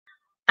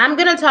I'm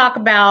going to talk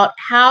about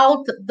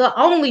how the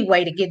only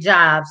way to get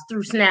jobs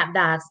through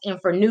SnapDocs and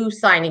for new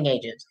signing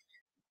agents.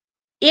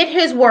 It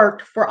has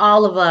worked for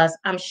all of us.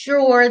 I'm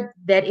sure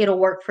that it'll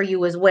work for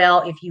you as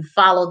well if you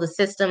follow the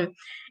system.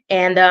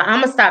 And I'm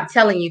going to stop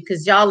telling you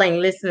because y'all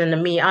ain't listening to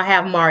me. I'll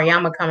have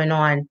Mariama coming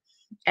on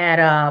at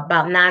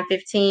about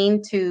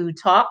 9:15 to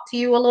talk to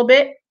you a little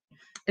bit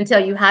and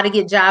tell you how to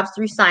get jobs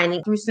through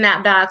signing, through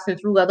SnapDocs and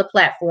through other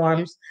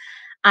platforms.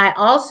 I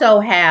also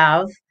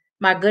have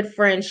my good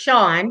friend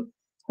Sean,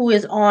 who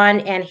is on,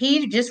 and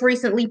he just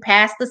recently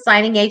passed the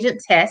signing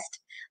agent test.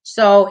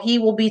 So he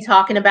will be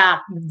talking about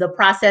the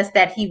process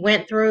that he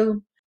went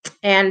through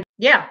and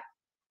yeah,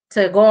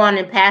 to go on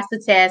and pass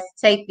the test,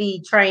 take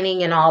the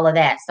training and all of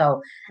that.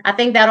 So I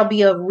think that'll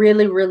be a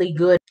really, really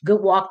good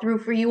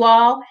walkthrough for you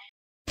all.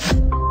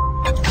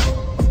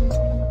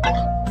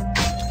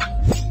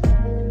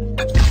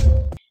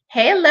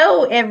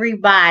 Hello,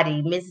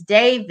 everybody. Miss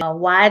David,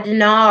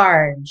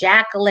 Widenar,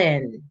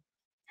 Jacqueline.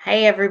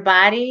 Hey,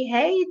 everybody.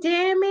 Hey,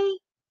 Demi.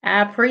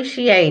 I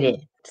appreciate it.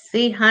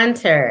 See,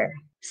 Hunter.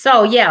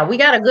 So, yeah, we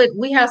have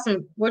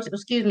some,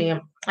 excuse me,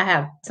 I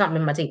have something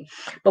in my teeth,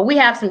 but we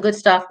have some good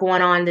stuff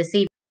going on this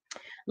evening.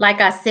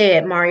 Like I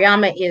said,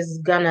 Mariama is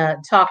going to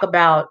talk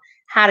about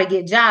how to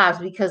get jobs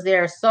because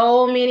there are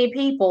so many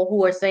people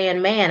who are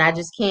saying, man, I'm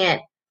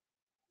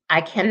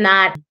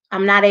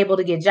not able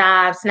to get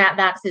jobs.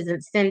 SnapDocs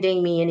isn't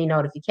sending me any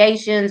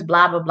notifications,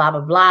 blah, blah, blah,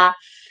 blah, blah.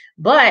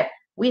 But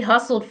we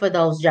hustled for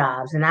those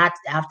jobs. And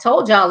I've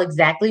told y'all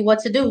exactly what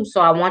to do.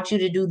 So I want you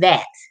to do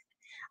that.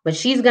 But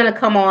she's going to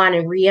come on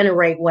and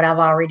reiterate what I've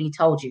already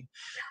told you.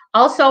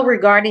 Also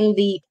regarding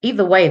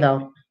either way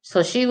though.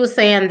 So she was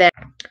saying that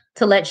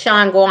to let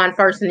Sean go on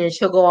first and then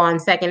she'll go on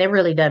second. It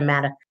really doesn't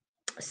matter.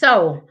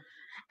 So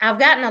I've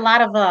gotten a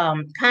lot of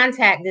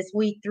contact this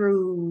week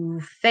through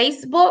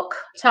Facebook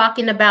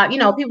talking about,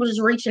 people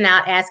just reaching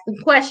out, asking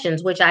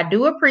questions, which I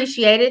do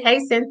appreciate it. Hey,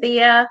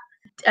 Cynthia,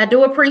 I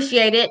do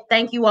appreciate it.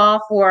 Thank you all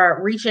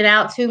for reaching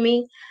out to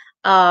me.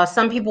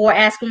 Some people were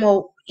asking,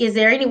 well, is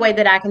there any way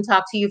that I can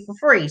talk to you for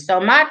free? So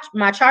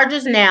my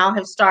charges now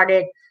have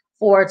started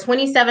for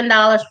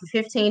 $27 for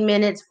 15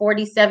 minutes,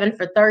 $47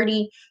 for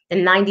 30,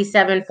 and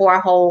 $97 for a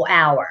whole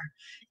hour.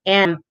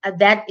 And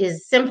that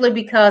is simply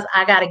because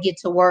I got to get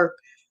to work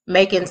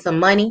making some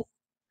money.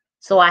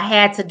 So I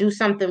had to do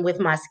something with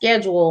my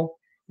schedule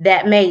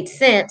that made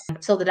sense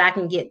so that I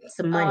can get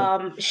some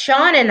money.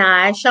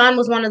 Sean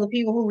was one of the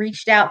people who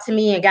reached out to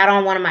me and got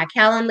on one of my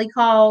Calendly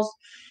calls.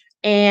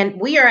 And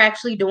we are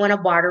actually doing a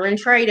barter and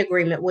trade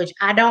agreement, which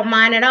I don't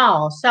mind at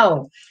all.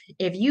 So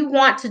if you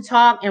want to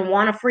talk and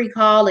want a free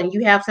call and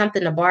you have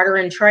something to barter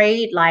and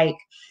trade, like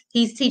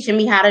he's teaching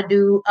me how to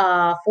do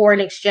foreign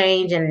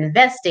exchange and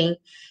investing,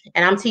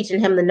 and I'm teaching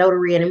him the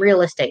notary and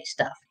real estate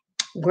stuff.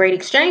 Great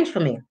exchange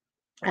for me.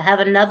 I have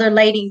another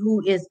lady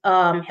who is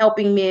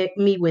helping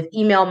me with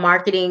email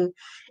marketing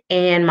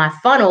and my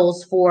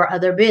funnels for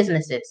other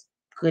businesses.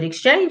 Good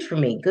exchange for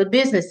me, good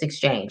business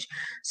exchange.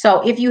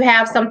 So if you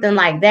have something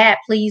like that,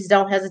 please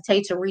don't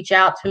hesitate to reach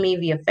out to me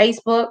via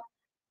Facebook.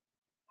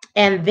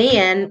 And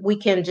then we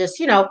can just,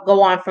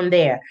 go on from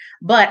there.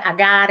 But I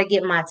got to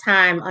get my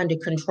time under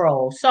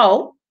control.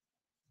 So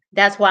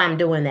that's why I'm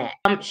doing that.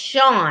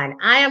 Sean,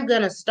 I am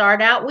going to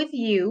start out with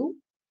you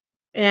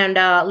and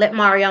let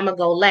Mariama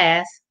go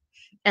last.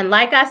 And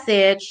like I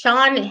said,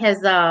 Sean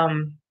has,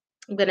 I'm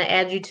going to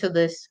add you to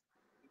this.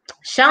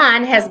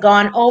 Sean has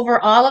gone over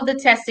all of the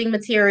testing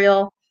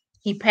material.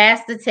 He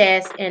passed the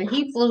test and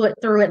he flew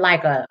through it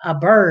like a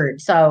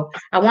bird. So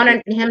I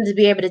wanted him to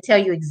be able to tell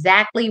you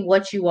exactly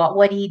what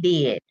he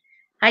did.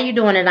 How you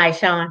doing tonight,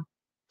 Sean?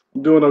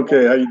 I'm doing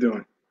okay. How you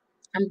doing?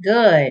 I'm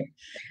good.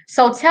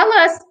 So tell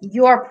us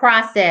your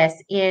process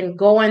in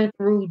going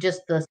through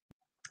just the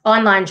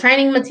online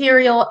training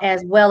material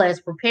as well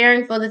as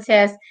preparing for the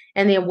test.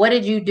 And then what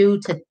did you do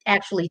to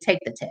actually take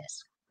the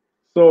test?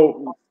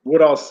 So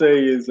what I'll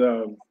say is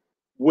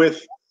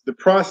with the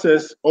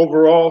process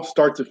overall,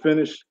 start to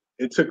finish,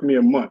 it took me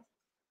a month.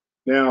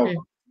 Now,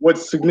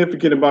 what's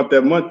significant about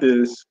that month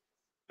is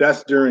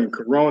that's during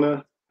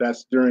Corona,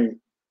 that's during,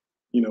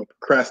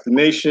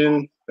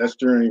 procrastination, that's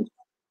during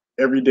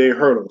everyday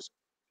hurdles.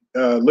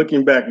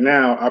 Looking back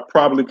now, I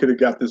probably could have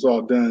got this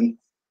all done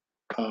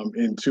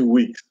in 2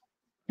 weeks.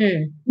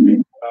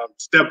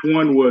 Step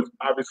one was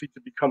obviously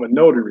to become a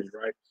notary,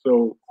 right?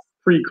 So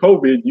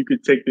pre-COVID, you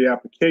could take the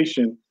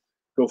application,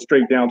 go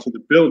straight down to the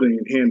building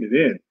and hand it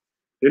in.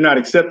 They're not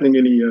accepting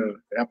any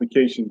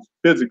applications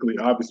physically,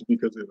 obviously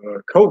because of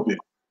COVID.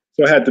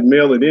 So I had to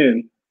mail it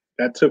in.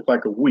 That took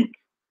like a week.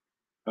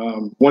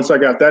 Once I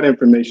got that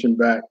information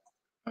back,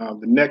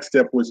 the next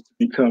step was to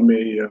become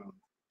a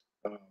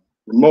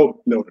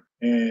remote notary.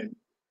 And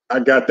I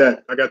got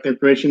the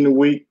information in a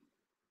week.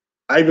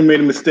 I even made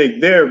a mistake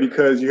there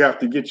because you have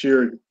to get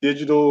your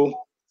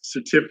digital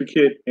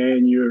certificate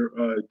and your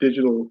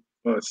digital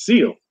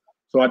seal.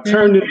 So I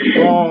turned in the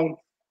wrong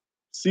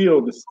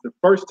seal the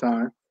first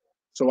time.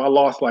 So I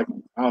lost like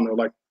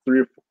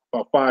 3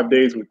 or 5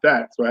 days with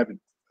that. So I had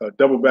to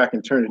double back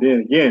and turn it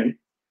in again.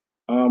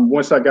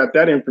 Once I got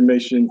that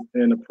information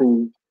and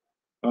approved,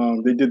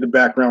 They did the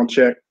background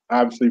check,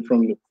 obviously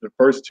from the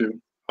first two.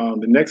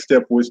 The next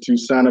step was to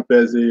sign up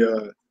as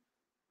a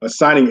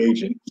signing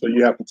agent. So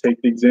you have to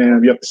take the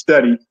exam, you have to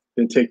study,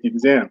 then take the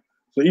exam.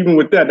 So even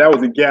with that, that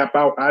was a gap.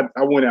 I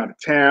went out of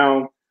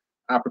town.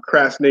 I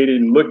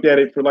procrastinated and looked at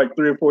it for like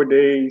 3 or 4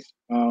 days.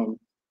 And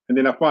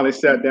then I finally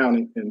sat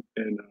down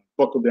and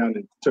buckled down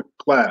and took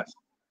class.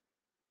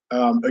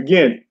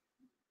 Again,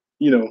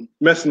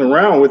 messing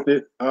around with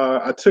it,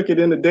 I took it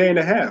in a day and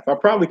a half. I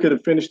probably could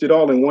have finished it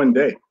all in one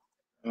day.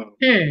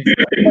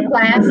 The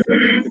class?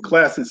 The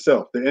class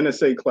itself, the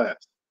NSA class.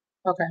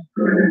 Okay.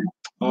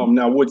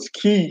 Now, what's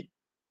key,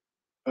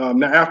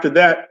 now after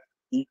that,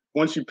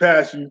 once you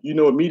pass, you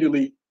know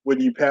immediately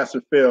whether you pass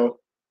or fail.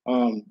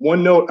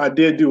 One note I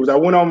did do was I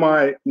went on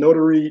my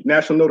Notary,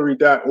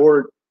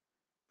 nationalnotary.org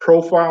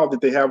profile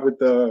that they have with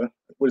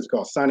what is it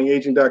called,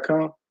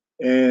 signingagent.com.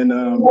 And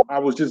I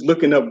was just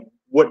looking up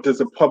what does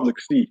the public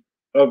see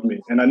of me.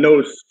 And I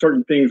noticed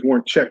certain things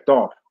weren't checked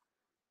off.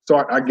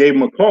 So I gave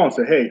him a call and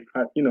said, hey,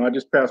 I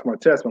just passed my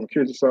test. I'm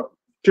curious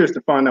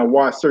to find out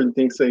why certain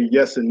things say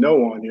yes and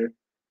no on here.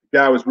 The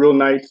guy was real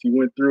nice. He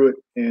went through it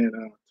and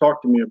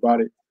talked to me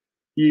about it.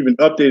 He even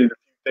updated a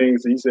few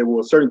things. And he said,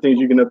 well, certain things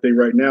you can update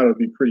right now, it'll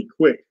be pretty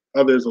quick.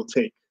 Others will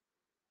take,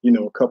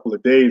 a couple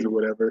of days or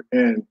whatever.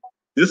 And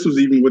this was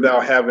even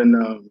without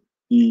having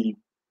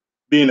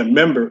being a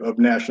member of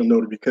National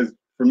Notary, because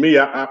for me,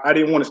 I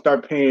didn't want to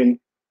start paying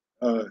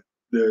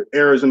the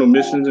errors and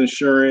omissions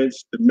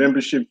insurance, the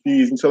membership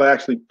fees until I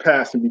actually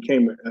passed and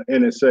became an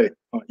NSA,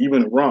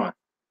 even a RON.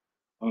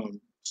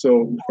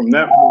 So from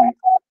that point,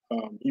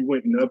 he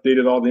went and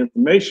updated all the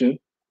information,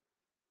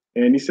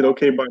 and he said,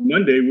 okay, by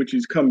Monday, which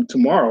is come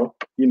tomorrow,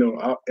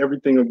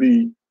 everything will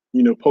be,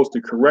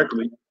 posted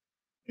correctly,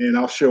 and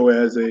I'll show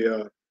as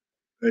a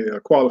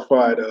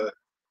qualified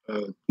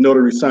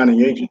notary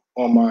signing agent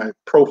on my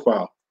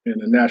profile in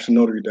the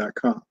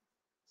nationalnotary.com.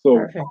 So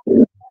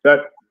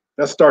Perfect.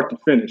 that's start to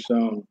finish.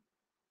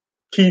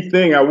 Key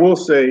thing I will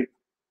say,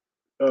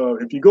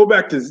 if you go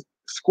back to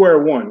square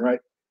one, right?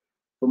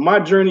 For my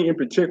journey in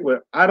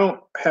particular, I don't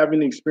have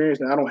any experience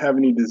and I don't have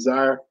any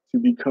desire to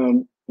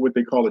become what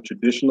they call a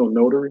traditional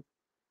notary.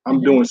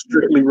 I'm doing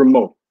strictly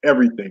remote,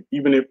 everything.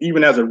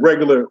 Even as a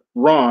regular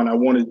Ron, I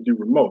wanted to do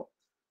remote.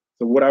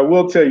 So what I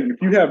will tell you,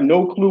 if you have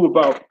no clue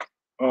about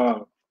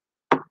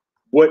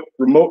what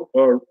remote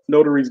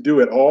notaries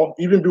do at all,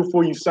 even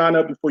before you sign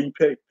up, before you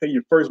pay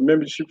your first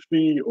membership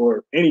fee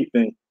or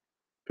anything,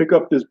 pick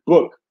up this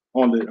book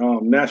on the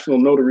National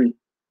Notary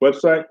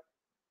website.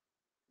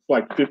 It's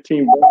like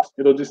 $15.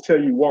 It'll just tell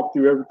you, walk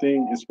through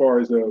everything as far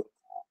as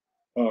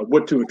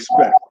what to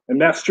expect. And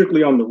that's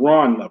strictly on the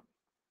RON level,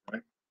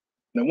 right?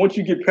 Now, once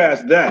you get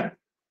past that,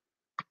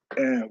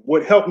 and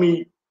what helped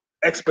me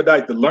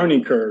expedite the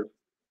learning curve,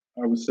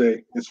 I would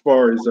say, as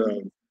far as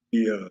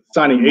the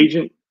signing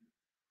agent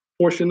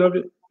portion of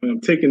it,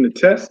 taking the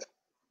test,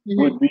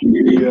 would be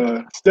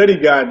the study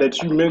guide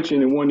that you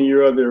mentioned in one of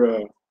your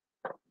other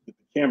the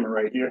camera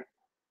right here.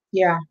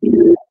 Yeah.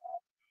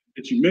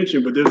 That you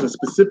mentioned, but there's a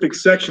specific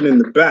section in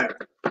the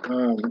back.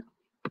 Let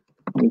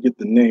me get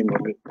the name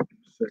of it.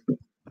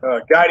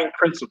 Guiding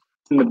principles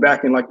in the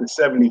back in like the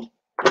 70,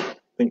 I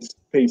think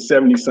page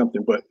 70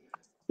 something. But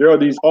there are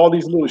all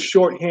these little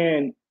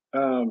shorthand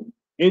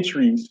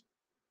entries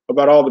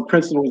about all the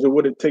principles of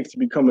what it takes to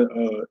become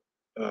a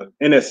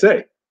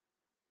NSA.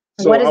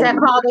 So what is that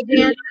called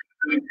again?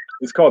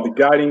 It's called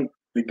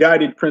the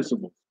guided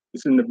principles.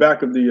 It's in the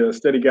back of the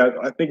study guide.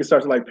 I think it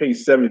starts at like page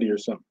 70 or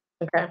something.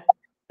 Okay.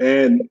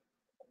 And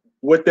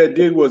what that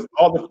did was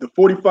all the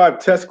 45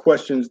 test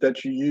questions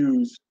that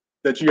you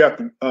have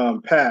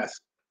to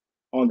pass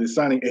on the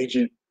signing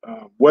agent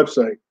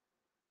website.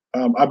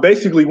 I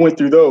basically went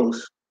through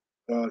those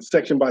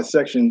section by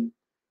section.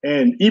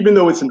 And even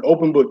though it's an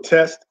open book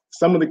test,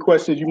 some of the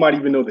questions you might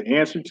even know the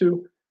answer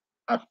to.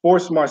 I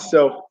forced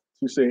myself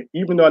to say,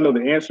 even though I know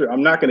the answer,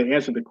 I'm not going to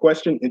answer the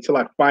question until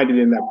I find it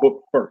in that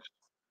book first.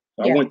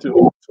 So I went through.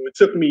 So it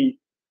took me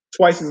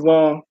twice as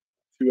long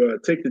to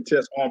take the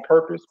test on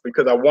purpose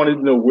because I wanted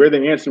to know where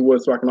the answer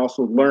was so I can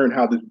also learn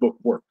how this book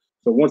works.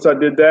 So once I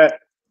did that,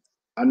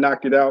 I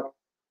knocked it out,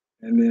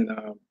 and then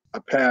I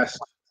passed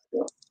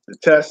the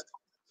test.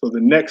 So the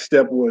next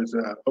step was,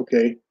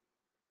 okay,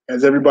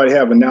 as everybody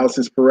have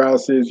analysis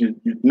paralysis,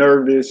 you're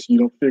nervous, you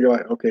don't figure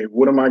like, okay,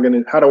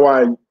 how do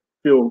I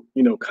feel,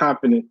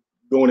 confident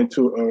going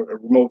into a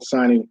remote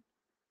signing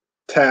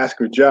task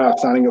or job,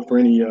 signing up for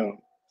any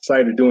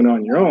site or doing it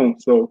on your own.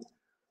 So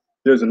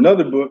there's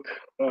another book,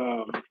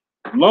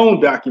 Loan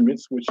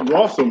Documents, which you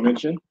also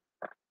mentioned.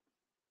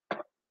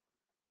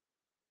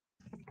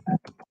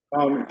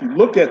 If you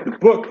look at the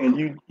book and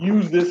you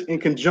use this in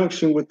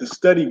conjunction with the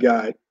study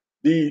guide,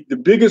 the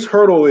biggest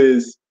hurdle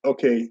is,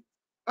 okay,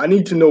 I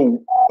need to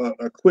know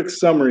a quick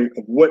summary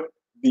of what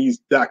these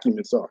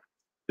documents are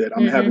that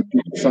I'm having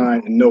people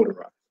sign and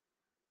notarize.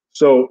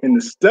 So in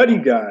the study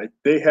guide,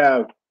 they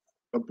have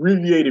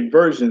abbreviated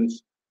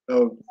versions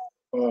of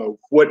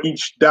what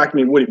each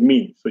document, what it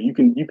means. So you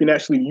can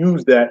actually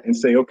use that and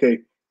say, okay,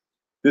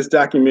 this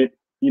document,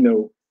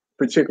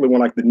 particular one,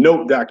 like the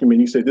note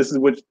document, you say this is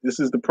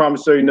the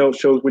promissory note,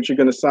 shows what you're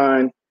going to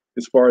sign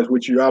as far as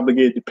what you're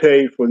obligated to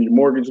pay for your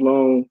mortgage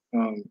loan,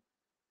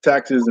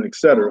 taxes, and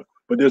etc.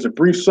 But there's a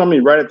brief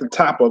summary right at the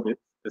top of it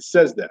that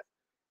says that.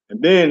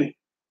 And then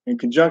in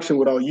conjunction,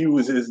 what I'll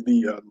use is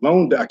the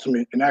loan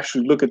document and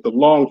actually look at the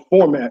long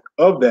format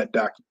of that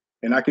document.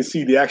 And I can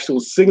see the actual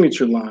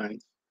signature line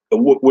of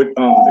what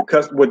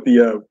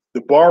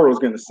the borrower is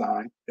going to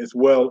sign, as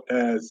well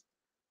as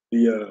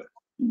the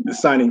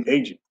signing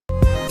agent.